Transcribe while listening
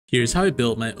Here's how I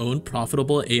built my own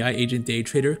profitable AI agent day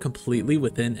trader completely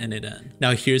within n8n.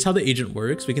 Now here's how the agent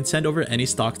works. We can send over any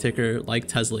stock ticker like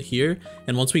Tesla here,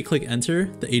 and once we click enter,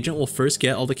 the agent will first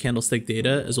get all the candlestick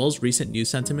data as well as recent news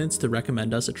sentiments to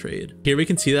recommend us a trade. Here we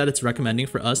can see that it's recommending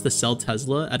for us to sell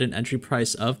Tesla at an entry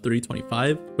price of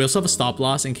 325. We also have a stop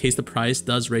loss in case the price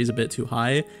does raise a bit too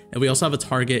high, and we also have a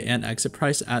target and exit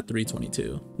price at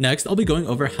 322. Next, I'll be going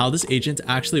over how this agent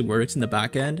actually works in the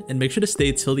back end, and make sure to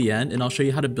stay till the end and I'll show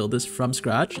you how to build this from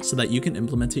scratch so that you can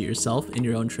implement it yourself in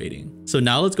your own trading. So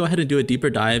now let's go ahead and do a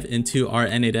deeper dive into our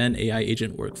n8n AI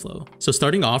agent workflow. So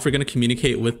starting off, we're going to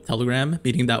communicate with Telegram,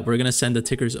 meaning that we're going to send the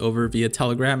tickers over via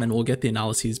Telegram and we'll get the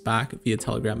analyses back via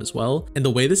Telegram as well. And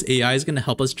the way this AI is going to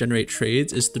help us generate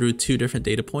trades is through two different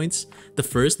data points. The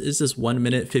first is this 1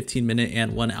 minute, 15 minute,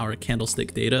 and 1 hour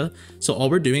candlestick data. So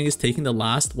all we're doing is taking the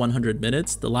last 100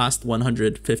 minutes, the last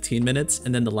 115 minutes,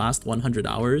 and then the last 100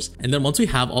 hours. And then once we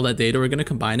have all that data, we're going to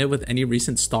combine it with any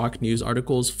recent stock news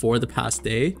articles for the past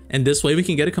day. And this way we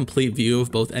can get a complete view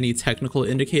of both any technical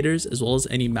indicators as well as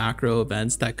any macro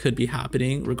events that could be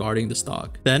happening regarding the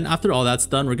stock. Then after all that's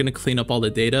done, we're going to clean up all the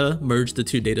data, merge the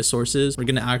two data sources. We're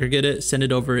going to aggregate it, send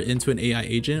it over into an AI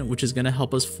agent, which is going to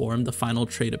help us form the final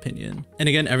trade opinion. And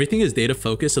again, everything is data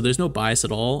focused, so there's no bias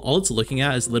at all. All it's looking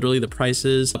at is literally the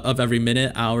prices of every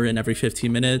minute, hour, and every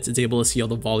 15 minutes. It's able to see all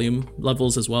the volume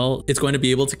levels as well. It's going to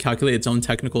be able to calculate its own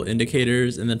technical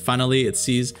indicators. And then finally, it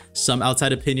sees some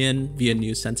outside opinion via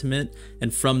news sentiment.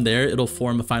 And from there, it'll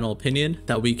form a final opinion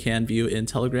that we can view in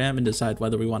Telegram and decide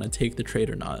whether we want to take the trade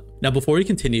or not. Now, before we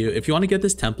continue, if you want to get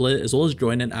this template as well as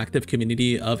join an active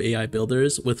community of AI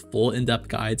builders with full in-depth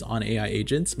guides on AI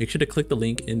agents, make sure to click the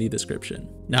link in the description.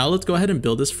 Now let's go ahead and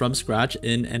build this from scratch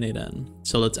in n8n.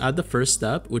 So let's add the first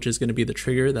step, which is going to be the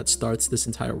trigger that starts this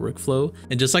entire workflow.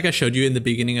 And just like I showed you in the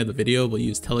beginning of the video, we'll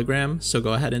use Telegram. So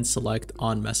go ahead and select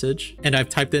on message. And I've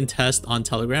typed in test on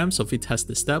Telegram. So if we test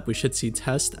this step, we should see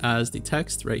test as the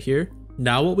text right here.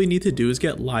 Now what we need to do is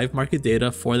get live market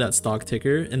data for that stock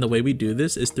ticker, and the way we do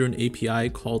this is through an API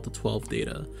called the 12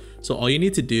 data. So all you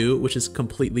need to do, which is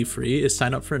completely free, is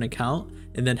sign up for an account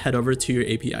and then head over to your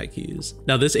API keys.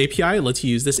 Now this API lets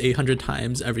you use this 800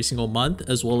 times every single month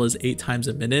as well as 8 times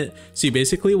a minute. So you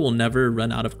basically will never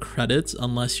run out of credits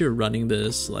unless you're running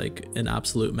this like an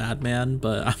absolute madman,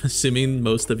 but I'm assuming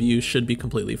most of you should be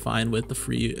completely fine with the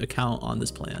free account on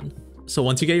this plan. So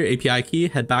once you get your API key,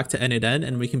 head back to n8n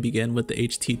and we can begin with the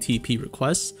HTTP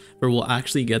requests where we'll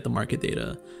actually get the market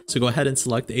data. So go ahead and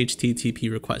select the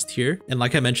HTTP request here. And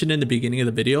like I mentioned in the beginning of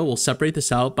the video, we'll separate this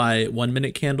out by 1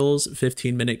 minute candles,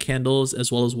 15 minute candles,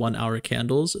 as well as 1 hour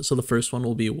candles. So the first one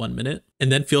will be 1 minute. And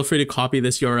then feel free to copy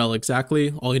this URL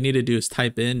exactly. All you need to do is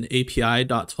type in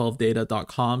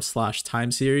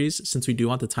api.12data.com/time series, since we do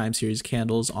want the time series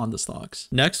candles on the stocks.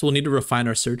 Next, we'll need to refine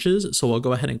our searches. So we'll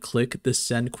go ahead and click the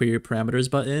send query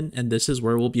parameters button. And this is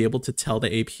where we'll be able to tell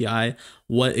the API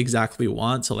what exactly we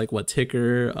want. So like what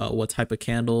ticker, what type of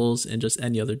candles, and just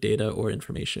any other data or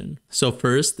information. So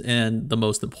first, and the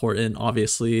most important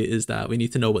obviously, is that we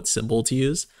need to know what symbol to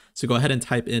use. So go ahead and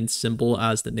type in symbol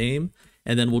as the name,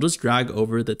 and then we'll just drag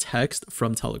over the text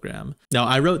from Telegram. Now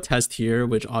I wrote test here,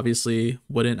 which obviously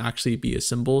wouldn't actually be a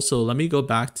symbol. So let me go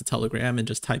back to Telegram and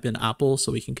just type in Apple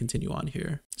so we can continue on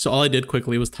here. So all I did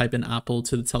quickly was type in Apple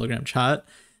to the Telegram chat.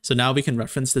 So now we can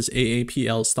reference this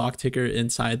AAPL stock ticker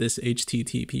inside this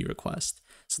HTTP request.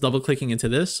 So double clicking into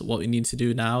this, what we need to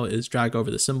do now is drag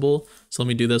over the symbol. So let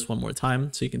me do this one more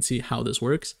time so you can see how this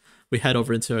works. We head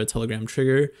over into our Telegram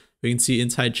trigger. We can see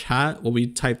inside chat, what we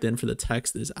typed in for the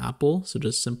text is Apple. So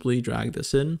just simply drag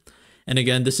this in. And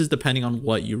again, this is depending on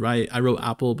what you write. I wrote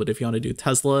Apple, but if you want to do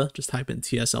Tesla, just type in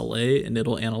TSLA and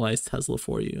it'll analyze Tesla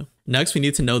for you. Next, we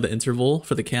need to know the interval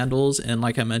for the candles. And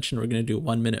like I mentioned, we're going to do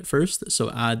 1 minute first.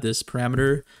 So add this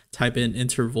parameter, type in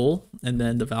interval, and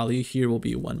then the value here will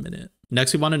be 1 minute.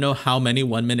 Next, we want to know how many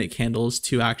 1 minute candles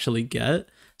to actually get.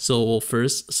 So we'll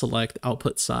first select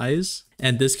output size.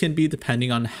 And this can be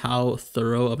depending on how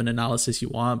thorough of an analysis you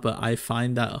want, but I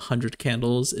find that 100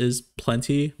 candles is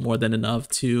plenty, more than enough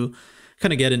to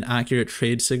kind of get an accurate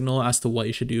trade signal as to what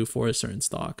you should do for a certain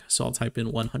stock. So I'll type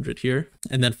in 100 here.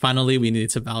 And then finally, we need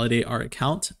to validate our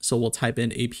account. So we'll type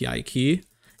in API key.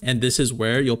 And this is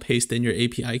where you'll paste in your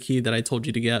API key that I told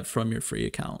you to get from your free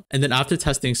account. And then after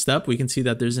testing step, we can see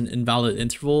that there's an invalid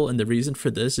interval. And the reason for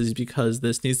this is because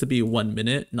this needs to be 1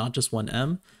 minute, not just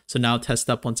 1M. So now test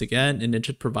step once again, and it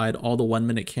should provide all the 1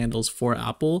 minute candles for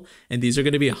Apple. And these are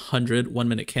going to be 100 1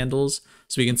 minute candles.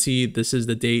 So we can see this is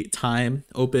the date, time,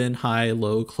 open, high,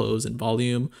 low, close, and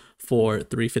volume for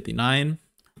 359,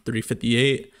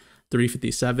 358,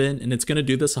 357, and it's going to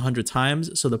do this 100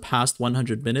 times, so the past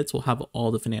 100 minutes will have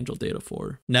all the financial data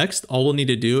for. Next, all we'll need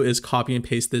to do is copy and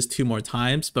paste this 2 more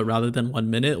times, but rather than 1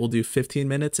 minute, we'll do 15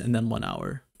 minutes and then 1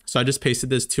 hour. So I just pasted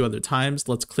this 2 other times.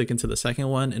 Let's click into the second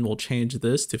one and we'll change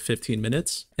this to 15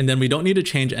 minutes. And then we don't need to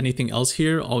change anything else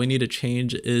here. All we need to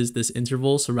change is this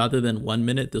interval. So rather than 1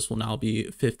 minute, this will now be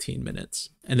 15 minutes.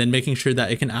 And then making sure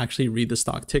that it can actually read the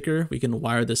stock ticker, we can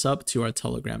wire this up to our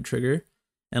Telegram trigger.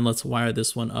 And let's wire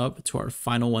this one up to our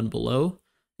final one below.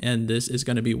 And this is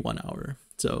going to be 1 hour.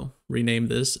 So rename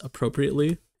this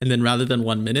appropriately. And then rather than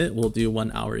 1 minute, we'll do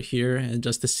 1 hour here. And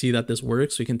just to see that this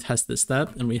works, we can test this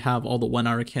step. And we have all the 1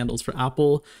 hour candles for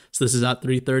Apple. So this is at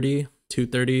 3:30,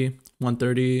 2:30,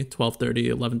 1:30, 12:30,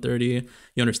 11:30.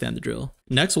 You understand the drill.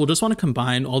 Next, we'll just want to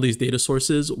combine all these data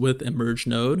sources with a merge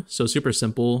node. So super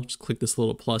simple. Just click this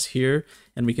little plus here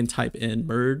and we can type in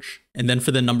merge. And then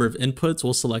for the number of inputs,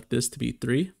 we'll select this to be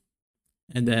 3.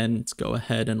 And then let's go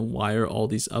ahead and wire all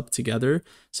these up together.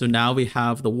 So now we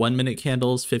have the 1 minute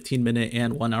candles, 15 minute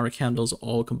and 1 hour candles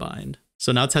all combined.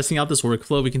 So now testing out this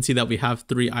workflow, we can see that we have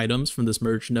 3 items from this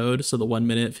merge node. So the 1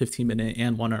 minute, 15 minute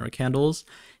and 1 hour candles.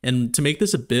 And to make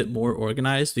this a bit more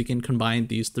organized, we can combine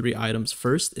these 3 items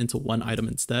first into 1 item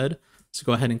instead. So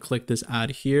go ahead and click this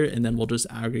add here, and then we'll just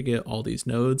aggregate all these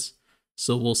nodes.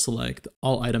 So we'll select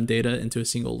all item data into a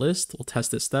single list. We'll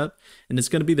test this step and it's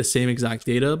going to be the same exact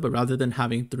data, but rather than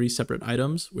having 3 separate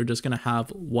items, we're just going to have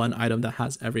 1 item that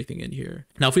has everything in here.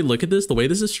 Now, if we look at this, the way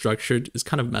this is structured is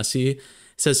kind of messy. It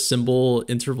says symbol,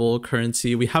 interval,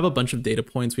 currency. We have a bunch of data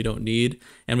points we don't need,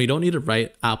 and we don't need to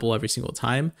write Apple every single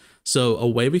time. So a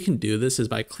way we can do this is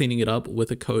by cleaning it up with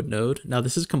a code node. Now,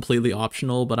 this is completely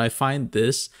optional, but I find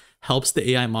this helps the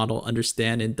AI model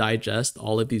understand and digest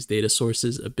all of these data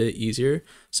sources a bit easier.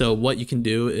 So what you can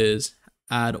do is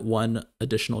add 1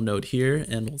 additional node here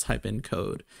and we'll type in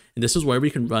code. And this is where we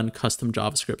can run custom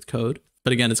JavaScript code.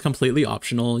 But again, it's completely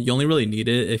optional. You only really need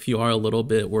it if you are a little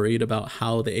bit worried about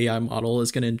how the AI model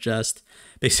is going to ingest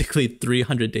basically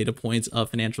 300 data points of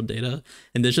financial data.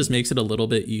 And this just makes it a little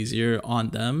bit easier on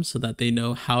them so that they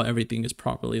know how everything is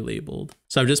properly labeled.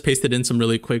 So I've just pasted in some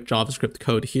really quick JavaScript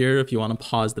code here if you want to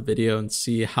pause the video and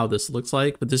see how this looks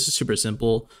like. But this is super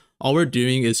simple. All we're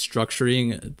doing is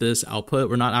structuring this output.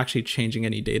 We're not actually changing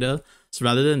any data. So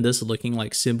rather than this looking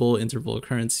like symbol, interval,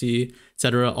 currency,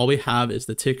 etc., all we have is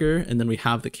the ticker, and then we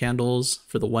have the candles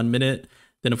for the 1 minute.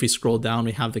 Then if we scroll down,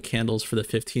 we have the candles for the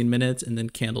 15 minutes and then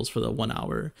candles for the 1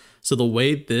 hour. So the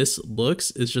way this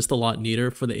looks is just a lot neater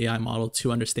for the AI model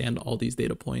to understand all these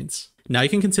data points. Now you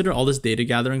can consider all this data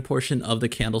gathering portion of the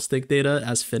candlestick data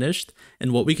as finished.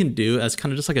 And what we can do as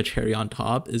kind of just like a cherry on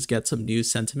top is get some news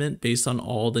sentiment based on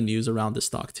all the news around the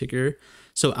stock ticker.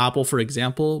 So Apple, for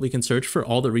example, we can search for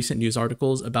all the recent news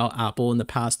articles about Apple in the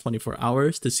past 24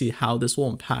 hours to see how this will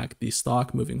impact the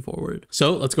stock moving forward.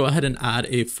 So let's go ahead and add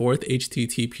a 4th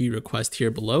HTTP request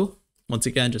here below. Once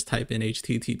again, just type in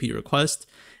HTTP request.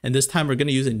 And this time we're going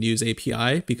to use a news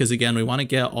API because again, we want to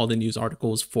get all the news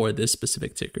articles for this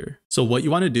specific ticker. So what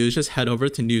you want to do is just head over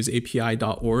to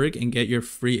newsapi.org and get your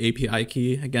free API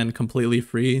key. Again, completely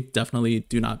free. Definitely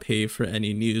do not pay for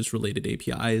any news related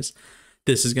APIs.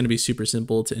 This is going to be super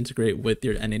simple to integrate with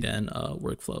your n8n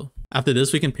workflow. After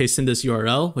this, we can paste in this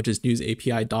URL, which is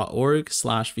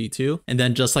newsapi.org/v2. And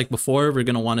then just like before, we're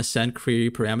going to want to send query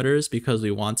parameters because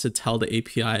we want to tell the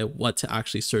API what to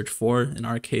actually search for. In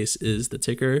our case is the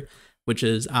ticker, which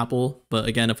is Apple. But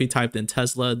again, if we typed in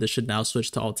Tesla, this should now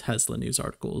switch to all Tesla news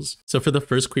articles. So for the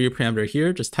first query parameter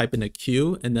here, just type in a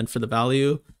Q, and then for the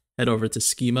value, head over to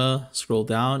schema, scroll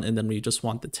down, and then we just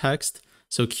want the text.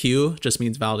 So Q just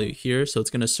means value here. So it's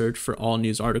going to search for all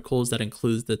news articles that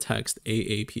includes the text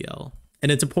AAPL.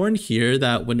 And it's important here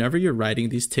that whenever you're writing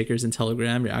these tickers in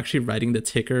Telegram, you're actually writing the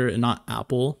ticker and not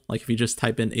Apple. Like if you just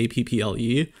type in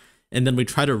APPLE, and then we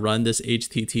try to run this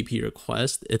HTTP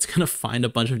request, it's going to find a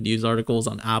bunch of news articles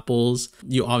on apples.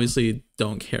 You obviously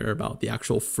don't care about the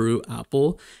actual fruit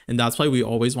apple. And that's why we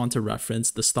always want to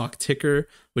reference the stock ticker,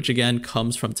 which again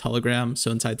comes from Telegram.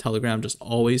 So inside Telegram, just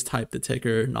always type the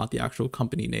ticker, not the actual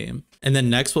company name. And then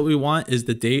next, what we want is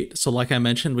the date. So like I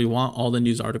mentioned, we want all the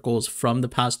news articles from the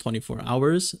past 24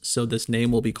 hours. So this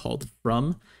name will be called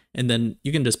from. And then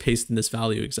you can just paste in this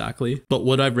value exactly. But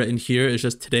what I've written here is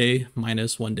just today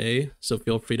minus 1 day. So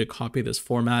feel free to copy this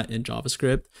format in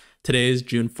JavaScript. Today is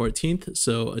June 14th,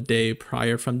 so a day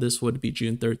prior from this would be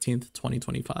June 13th,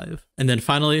 2025. And then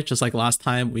finally, just like last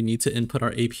time, we need to input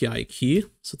our API key.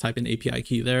 So type in API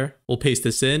key there. We'll paste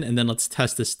this in and then let's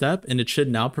test this step. And it should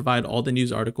now provide all the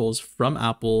news articles from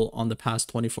Apple on the past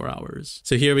 24 hours.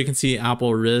 So here we can see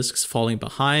Apple risks falling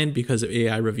behind because of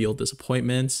AI revealed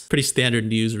disappointments. Pretty standard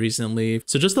news recently.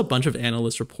 So just a bunch of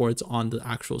analyst reports on the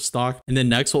actual stock. And then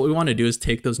next, what we want to do is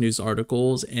take those news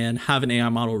articles and have an AI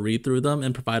model read through them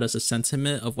and provide us a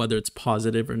sentiment of whether it's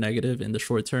positive or negative in the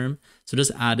short term. So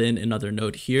just add in another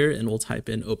node here and we'll type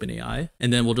in OpenAI.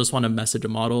 And then we'll just want to message a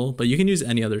model, but you can use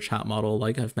any other chat model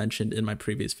like I've mentioned in my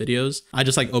previous videos. I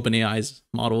just like OpenAI's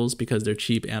models because they're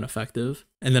cheap and effective.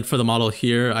 And then for the model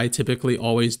here, I typically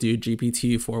always do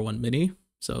GPT-4.1 mini.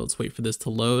 So let's wait for this to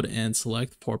load and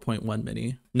select 4.1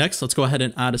 mini. Next, let's go ahead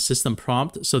and add a system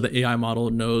prompt so the AI model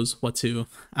knows what to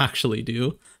actually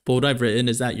do. But what I've written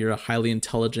is that you're a highly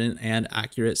intelligent and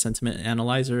accurate sentiment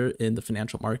analyzer in the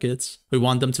financial markets. We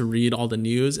want them to read all the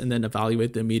news and then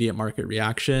evaluate the immediate market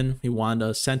reaction. We want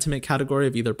a sentiment category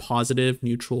of either positive,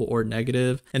 neutral, or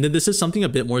negative. And then this is something a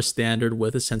bit more standard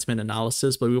with a sentiment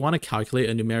analysis, but we want to calculate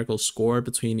a numerical score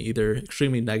between either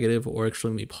extremely negative or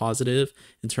extremely positive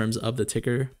in terms of the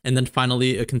ticker. And then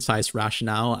finally, a concise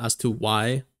rationale as to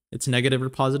why it's negative or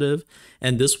positive.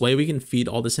 And this way we can feed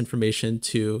all this information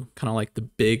to kind of like the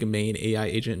big main AI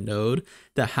agent node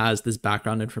that has this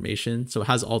background information. So it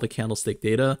has all the candlestick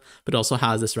data, but also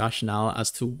has this rationale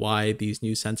as to why these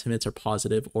new sentiments are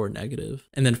positive or negative.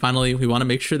 And then finally, we want to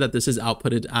make sure that this is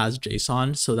outputted as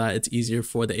JSON so that it's easier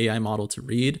for the AI model to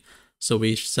read. So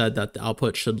we said that the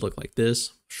output should look like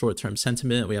this: short-term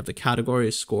sentiment, we have the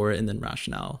category, score, and then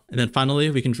rationale. And then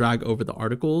finally, we can drag over the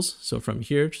articles. So from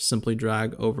here, just simply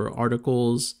drag over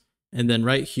articles. And then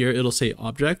right here, it'll say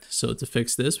object. So to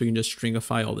fix this, we can just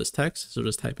stringify all this text. So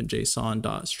just type in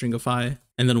json.stringify.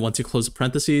 And then once you close the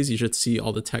parentheses, you should see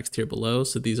all the text here below.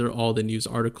 So these are all the news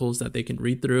articles that they can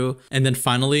read through. And then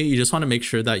finally, you just want to make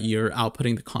sure that you're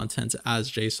outputting the content as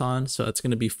JSON. So it's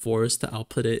going to be forced to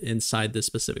output it inside this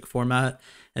specific format.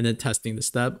 And then testing the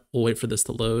step, we'll wait for this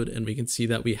to load. And we can see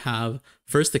that we have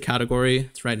first the category.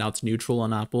 It's right now it's neutral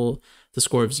on Apple, the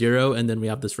score of 0. And then we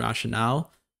have this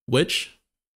rationale, which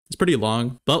it's pretty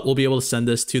long, but we'll be able to send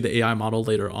this to the AI model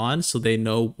later on so they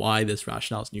know why this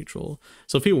rationale is neutral.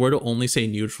 So if we were to only say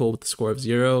neutral with the score of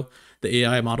 0, the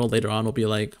AI model later on will be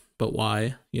like, but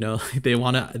why? You know,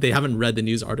 they haven't read the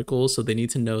news articles, so they need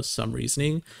to know some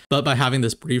reasoning. But by having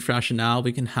this brief rationale,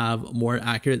 we can have more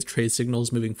accurate trade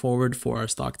signals moving forward for our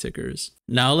stock tickers.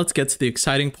 Now let's get to the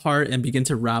exciting part and begin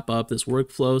to wrap up this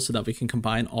workflow so that we can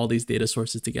combine all these data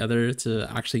sources together to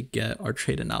actually get our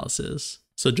trade analysis.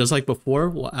 So just like before,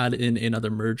 we'll add in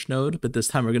another merge node, but this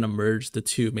time we're going to merge the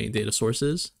two main data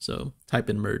sources. So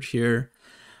type in merge here.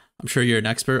 I'm sure you're an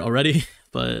expert already,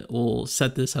 but we'll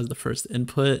set this as the first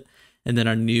input. And then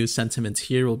our new sentiments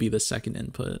here will be the second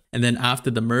input. And then after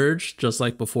the merge, just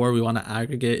like before, we want to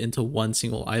aggregate into one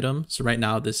single item. So right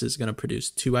now this is going to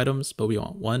produce 2 items, but we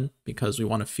want 1 because we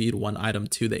want to feed 1 item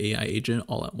to the AI agent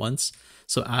all at once.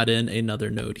 So add in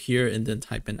another node here and then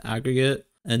type in aggregate.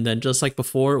 And then just like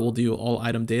before, we'll do all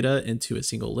item data into a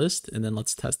single list. And then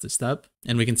let's test this step.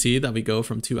 And we can see that we go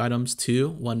from 2 items to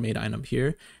 1 main item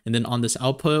here. And then on this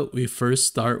output, we first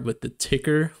start with the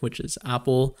ticker, which is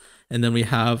Apple. And then we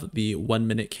have the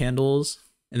 1-minute candles.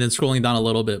 And then scrolling down a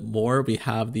little bit more, we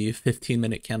have the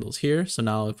 15-minute candles here. So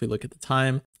now if we look at the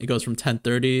time, it goes from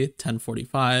 10:30,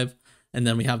 10:45. And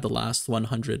then we have the last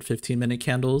 115-minute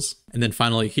candles. And then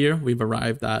finally here, we've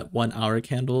arrived at 1-hour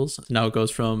candles. So now it goes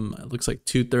from, it looks like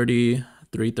 2:30,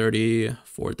 3:30,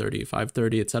 4:30,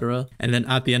 5:30, etc. And then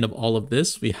at the end of all of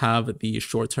this, we have the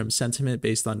short-term sentiment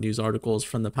based on news articles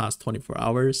from the past 24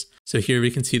 hours. So here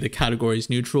we can see the category is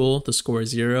neutral, the score is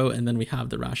 0, and then we have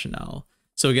the rationale.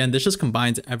 So again, this just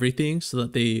combines everything so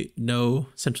that they know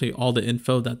essentially all the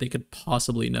info that they could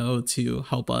possibly know to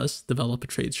help us develop a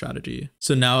trade strategy.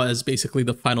 So now as basically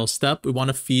the final step, we want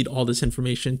to feed all this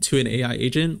information to an AI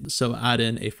agent. So add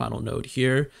in a final node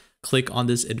here, click on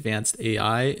this advanced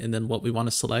AI, and then what we want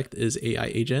to select is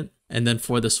AI agent. And then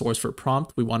for the source for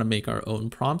prompt, we want to make our own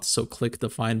prompt. So click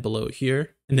define below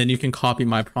here. And then you can copy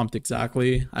my prompt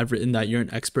exactly. I've written that you're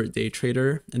an expert day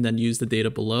trader and then use the data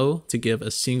below to give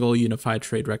a single unified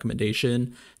trade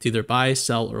recommendation to either buy,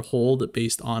 sell, or hold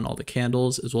based on all the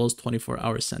candles as well as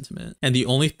 24-hour sentiment. And the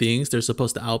only things they're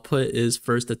supposed to output is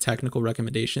first a technical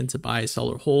recommendation to buy, sell,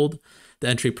 or hold, the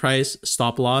entry price,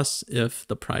 stop loss if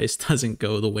the price doesn't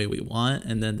go the way we want,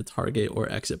 and then the target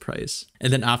or exit price.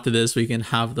 And then after this, we can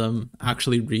have them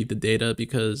actually read the data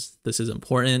because this is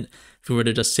important. If we were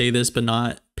to just say this but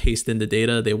not paste in the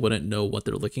data, they wouldn't know what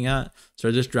they're looking at. So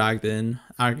I just dragged in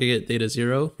aggregate data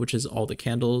 0, which is all the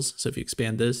candles. So if you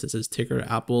expand this, this is ticker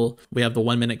Apple. We have the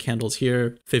 1-minute candles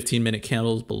here, 15-minute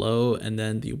candles below, and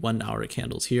then the 1-hour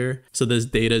candles here. So this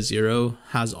data 0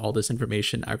 has all this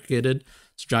information aggregated.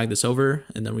 So drag this over,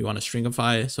 and then we want to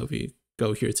stringify. So if we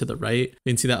go here to the right,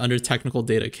 you can see that under technical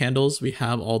data candles, we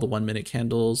have all the 1-minute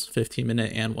candles,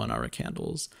 15-minute and 1-hour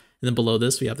candles. And then below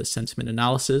this, we have the sentiment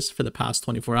analysis for the past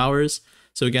 24 hours.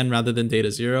 So again, rather than data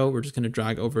 0, we're just going to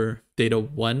drag over data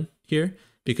 1 here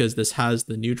because this has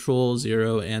the neutral,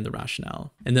 0, and the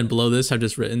rationale. And then below this, I've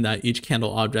just written that each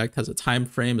candle object has a time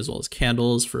frame as well as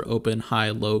candles for open, high,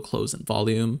 low, close, and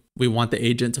volume. We want the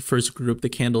agent to first group the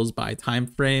candles by time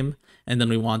frame, and then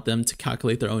we want them to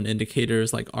calculate their own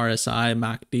indicators like RSI,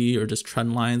 MACD, or just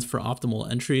trend lines for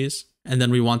optimal entries. And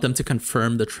then we want them to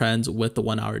confirm the trends with the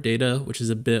 1-hour data, which is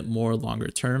a bit more longer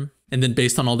term. And then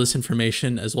based on all this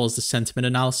information, as well as the sentiment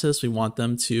analysis, we want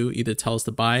them to either tell us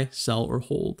to buy, sell, or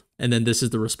hold. And then this is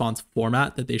the response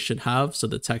format that they should have. So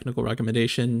the technical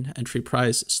recommendation, entry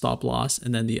price, stop loss,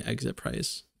 and then the exit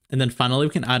price. And then finally,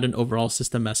 we can add an overall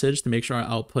system message to make sure our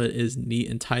output is neat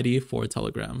and tidy for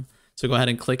Telegram. So go ahead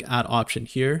and click add option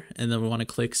here, and then we want to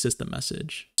click system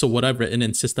message. So what I've written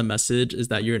in system message is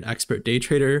that you're an expert day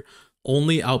trader.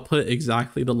 Only output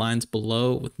exactly the lines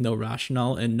below with no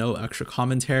rationale and no extra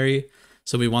commentary.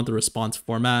 So we want the response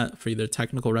format for either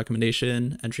technical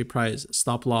recommendation, entry price,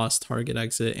 stop loss, target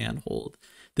exit, and hold.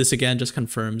 This again just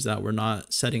confirms that we're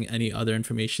not setting any other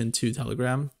information to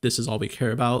Telegram. This is all we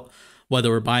care about, whether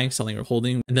we're buying, selling, or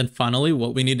holding. And then finally,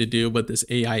 what we need to do with this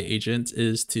AI agent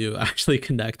is to actually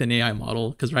connect an AI model,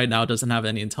 because right now it doesn't have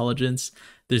any intelligence.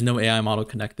 There's no AI model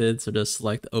connected. So just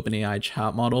select the OpenAI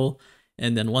chat model.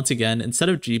 And then once again, instead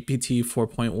of GPT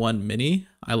 4.1 mini,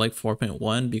 I like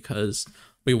 4.1 because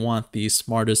we want the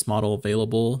smartest model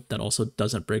available that also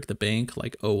doesn't break the bank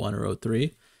like O1 or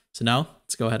O3. So now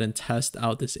let's go ahead and test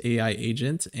out this AI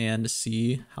agent and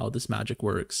see how this magic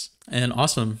works. And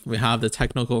awesome, we have the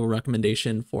technical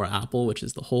recommendation for Apple, which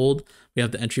is the hold. We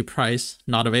have the entry price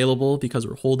not available because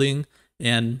we're holding.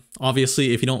 And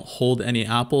obviously, if you don't hold any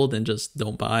Apple, then just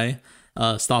don't buy.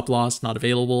 Stop loss not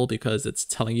available because it's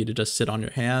telling you to just sit on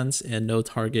your hands, and no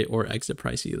target or exit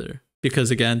price either. Because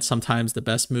again, sometimes the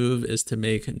best move is to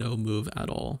make no move at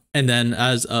all. And then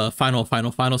as a final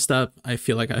step, I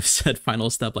feel like I've said final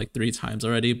step like 3 times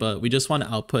already, but we just want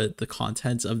to output the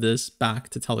contents of this back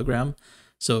to Telegram.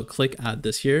 So click add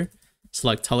this here,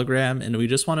 select Telegram, and we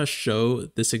just want to show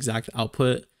this exact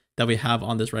output that we have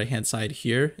on this right hand side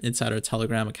here inside our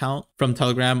Telegram account. From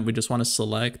Telegram, we just want to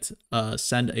select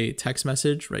send a text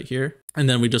message right here. And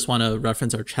then we just want to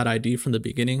reference our chat ID from the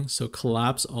beginning. So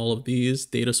collapse all of these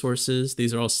data sources.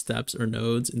 These are all steps or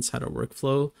nodes inside our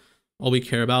workflow. All we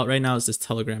care about right now is this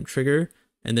Telegram trigger,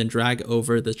 and then drag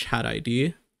over the chat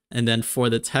ID. And then for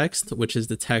the text, which is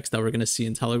the text that we're going to see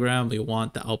in Telegram, we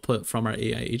want the output from our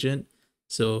AI agent.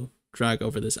 So drag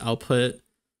over this output.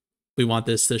 We want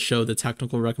this to show the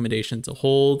technical recommendation to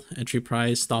hold, entry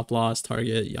price, stop loss,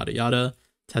 target, yada, yada.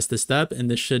 Test this step,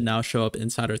 and this should now show up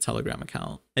inside our Telegram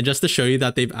account. And just to show you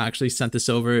that they've actually sent this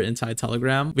over inside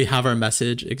Telegram, we have our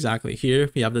message exactly here.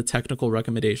 We have the technical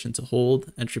recommendation to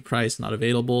hold, entry price not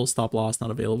available, stop loss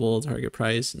not available, target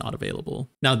price not available.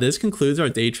 Now this concludes our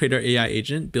day trader AI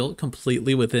agent built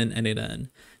completely within n8n.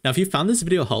 Now, if you found this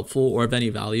video helpful or of any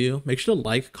value, make sure to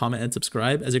like, comment, and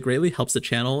subscribe, as it greatly helps the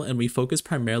channel, and we focus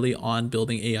primarily on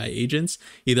building AI agents,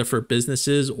 either for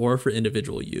businesses or for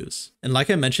individual use. And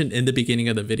like I mentioned in the beginning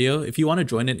of the video, if you want to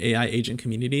join an AI agent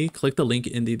community, click the link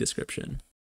in the description.